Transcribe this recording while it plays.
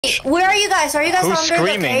Where are you guys? Are you guys Who's under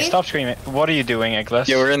screaming? the cave? Stop screaming. What are you doing, Eggless?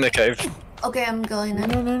 Yeah, we're in the cave. Okay, I'm going in.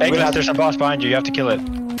 Eggless, there's a boss behind you. You have to kill it.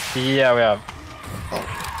 Yeah, we have.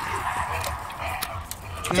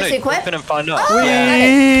 Just equip? Open and find out. Oh,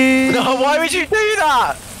 yeah. No, why would you do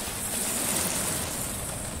that?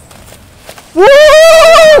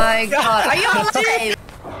 Oh my god. Are you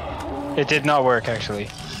alive? It did not work, actually.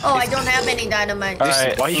 Oh, I don't have any dynamite.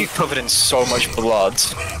 Alright. Why are you covered in so much blood?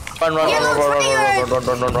 Run, run.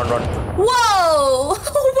 Whoa!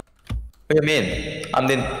 What do you mean?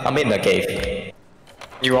 I'm in the cave.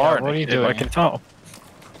 You are. What are you doing? I can tell.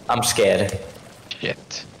 I'm scared.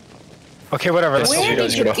 Shit. Okay, whatever. Let's Where do did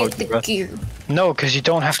this. you get the gear? No, because you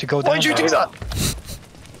don't have to go down. Why'd you do that?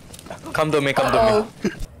 Come to me, come to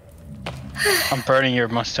me. I'm burning your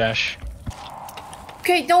mustache.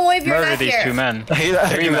 Okay, don't wave your Murder back these here. two men.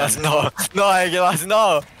 Eggless, no. No, Eggless,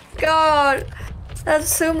 no. God,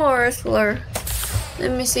 that's sumo wrestler.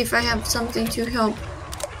 Let me see if I have something to help.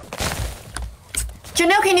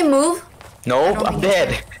 Janelle, can you move? No, I'm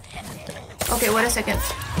dead. Okay, wait a second.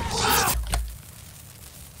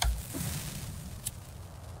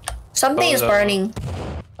 Something is burning.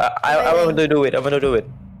 I want to do it.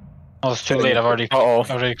 Oh, it's too late. I've already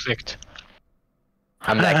clicked.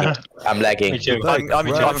 I'm lagging. I'm lagging. Me too.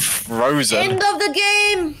 I'm frozen. End of the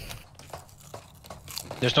game.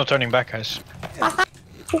 There's no turning back, guys.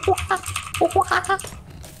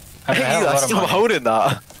 Hey, I'm still holding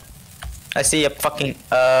that. I see a fucking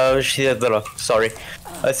sorry.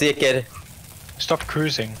 I see a kid. Stop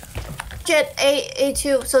cruising. Jet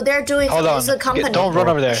A2. So they're doing Hold on. it's a company. Don't run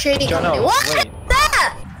over there. Shady Don't company. know. What is Wait.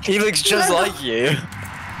 that? He looks just like you.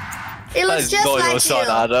 It looks just not like your son,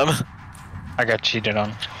 you. Adam. I got cheated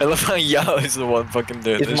on. It looks like Yao is the one fucking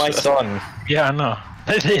doing It's this my shit. son. Yeah, I know.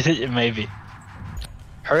 Maybe.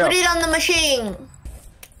 Hurry Put up. it on the machine.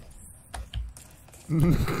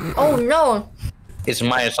 Oh no. It's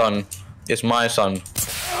my son. It's my son.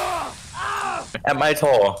 Am I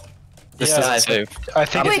tall? This Yeah, doesn't save. I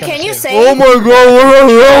think Wait, it's gonna can you save. say? Oh my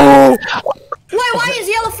god! Why is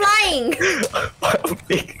yellow flying?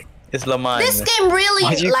 It's Lamine. This game really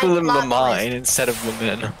Why do you like call him plot Lamine instead of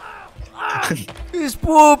Lamin? He's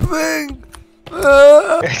pooping.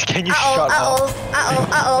 Can you shut up?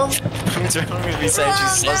 Uh-oh. I'm trying to be saying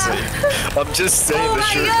she's Oh, sussy. I'm just saying Oh the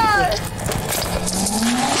my truth. god.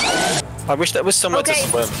 I wish there was somewhere to Okay.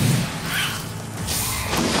 swim.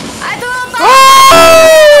 I threw a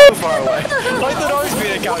So far away. I thought I was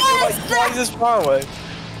being a character. What is Why is this far away?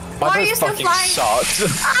 Why are My you boat still fucking flying? sucks.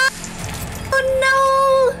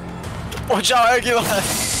 Oh Watch out, Eggless!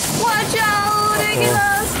 no! Watch out,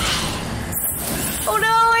 Eggless! Oh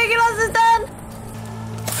no, Eggless is done!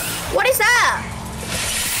 What is that?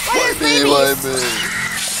 What is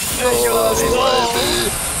babies?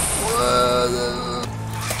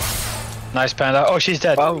 Nice panda. Oh, she's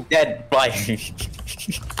dead. Oh, dead. Like, it's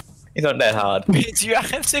not that hard. Do you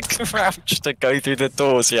have to crouch to go through the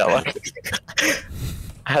doors, Yellow?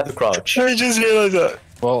 I have to crouch. I just realized that.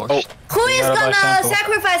 Whoa. Oh. Who is gotta buy gonna sample.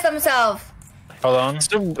 sacrifice themselves? Hold on.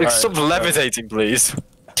 Stop levitating, please.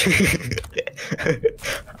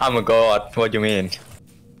 I'm a god. What do you mean?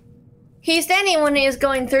 He's standing when he's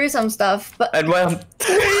going through some stuff, but And when He's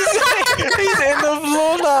in the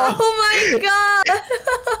floor now. oh my god!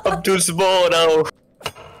 I'm too small now.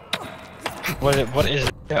 What is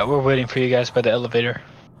it? Yeah, we're waiting for you guys by the elevator.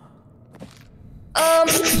 How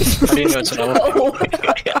do you know it's an elevator? Oh.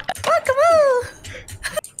 Come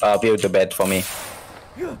on! Build the bed for me.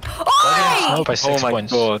 Oi! Oh, by 6 Oh my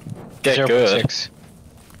points. god. Get good. 0.6.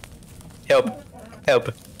 Help. Help.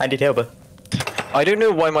 I need help. I don't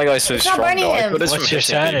know why my guy's so It's not strong burning though. I him. got this What's from your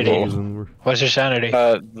hitting sanity? people. What's your sanity?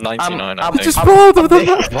 99 I I'm think. just Both of them.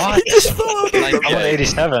 What? I'm on 98.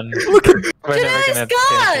 87. Look at We're never Janelle gonna is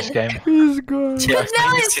gone. finish this game. he's gone. Yeah, I Now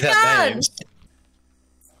can it's see that gone. names.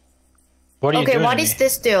 What are you Okay, doing? what to is me?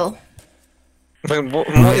 this do? Wait, what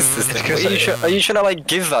is this thing? Because Are you trying to like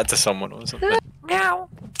give that to someone or something? Meow.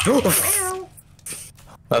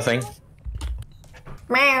 Nothing.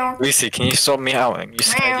 Meow. Lucy, can you stop meowing? You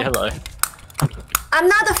said Meow. yellow. I'm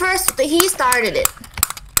not the first. He started it.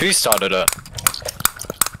 Who started it?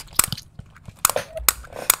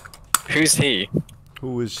 Who's he?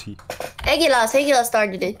 Who is he? Eggless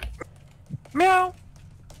started it. Meow.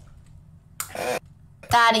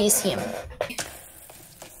 That is him.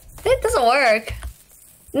 It doesn't work.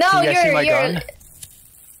 No, Can you guys see my gun?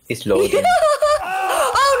 It's loading.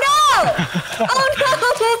 Oh no! Oh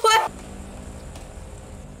no!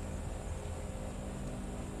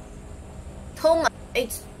 Thomas,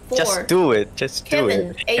 it's 4. Just do it. Just do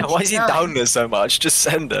Kevin, it. H9. Why is he down there so much? Just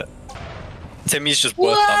send it. Timmy's just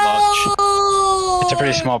worth that much. Whoa! It's a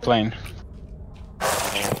pretty small plane.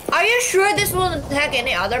 Are you sure this won't attack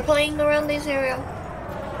any other plane around this area?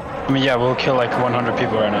 I mean, yeah, we'll kill like 100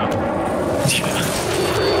 people right now.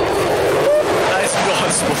 That's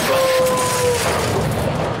impossible.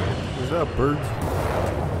 Is that birds?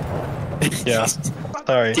 Yeah.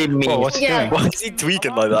 Sorry. Timmy. Whoa, what's he Yeah. doing? Why is he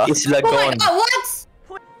tweaking like that? It's Oh my Lagon. god,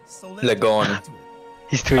 what? Lagon.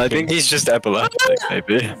 He's tweaking. I think he's just epileptic,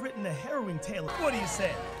 maybe. Written a harrowing tale. What do you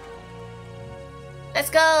say? Let's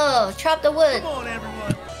go. Chop the wood. Come on,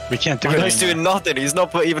 everyone. We can't do He's it. doing anymore. nothing. He's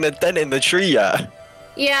not put even a dent in the tree yet.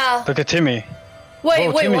 Yeah. Look at Timmy. Wait,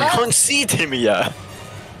 Whoa, wait, Timmy. I what? can't see Timmy yet.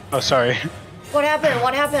 Oh, sorry. What happened?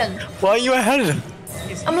 What happened? Why are you ahead?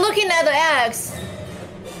 I'm looking at the axe.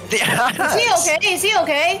 The Is he ass. okay? Is he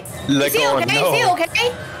okay? Is he Lagon, okay? no. Is he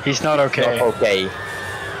okay? He's not okay. Not okay.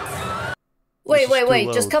 Wait, is wait, too wait.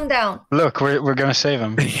 loud. Just come down. Look, we're gonna save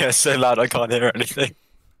him. Yeah, so loud I can't hear anything.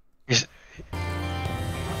 He's,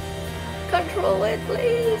 Control it,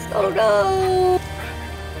 please. Oh no.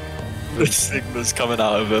 The signal's coming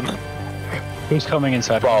out of him. who's coming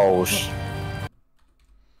inside? Balls.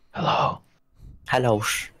 Hello. Hello.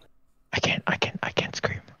 I can't.